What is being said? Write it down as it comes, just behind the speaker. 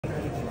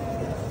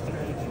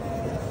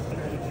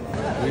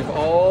We've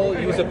all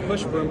used a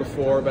push broom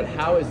before, but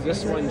how is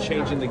this one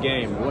changing the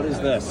game? What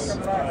is this?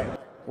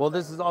 Well,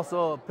 this is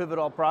also a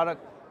pivotal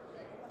product.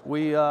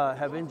 We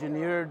have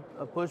engineered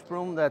a push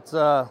broom that's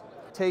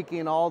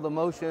taking all the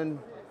motion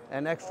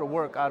and extra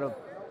work out of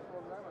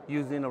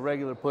using a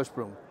regular push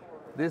broom.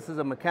 This is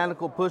a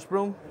mechanical push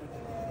broom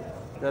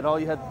that all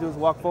you have to do is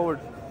walk forward.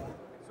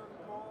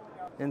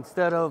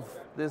 Instead of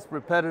this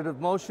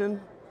repetitive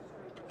motion,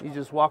 you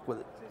just walk with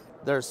it.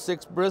 There's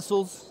 6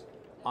 bristles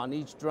on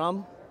each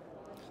drum.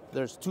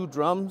 There's 2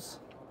 drums,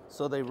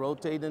 so they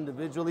rotate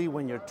individually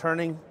when you're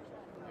turning.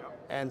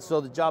 And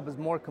so the job is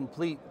more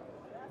complete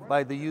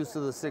by the use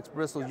of the 6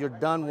 bristles. You're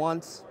done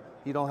once,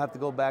 you don't have to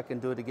go back and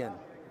do it again.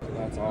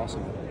 That's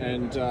awesome.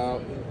 And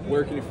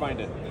where can you find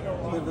it?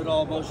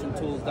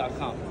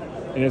 PivotalMotionTools.com.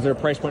 And is there a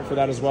price point for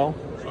that as well?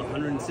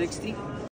 $160.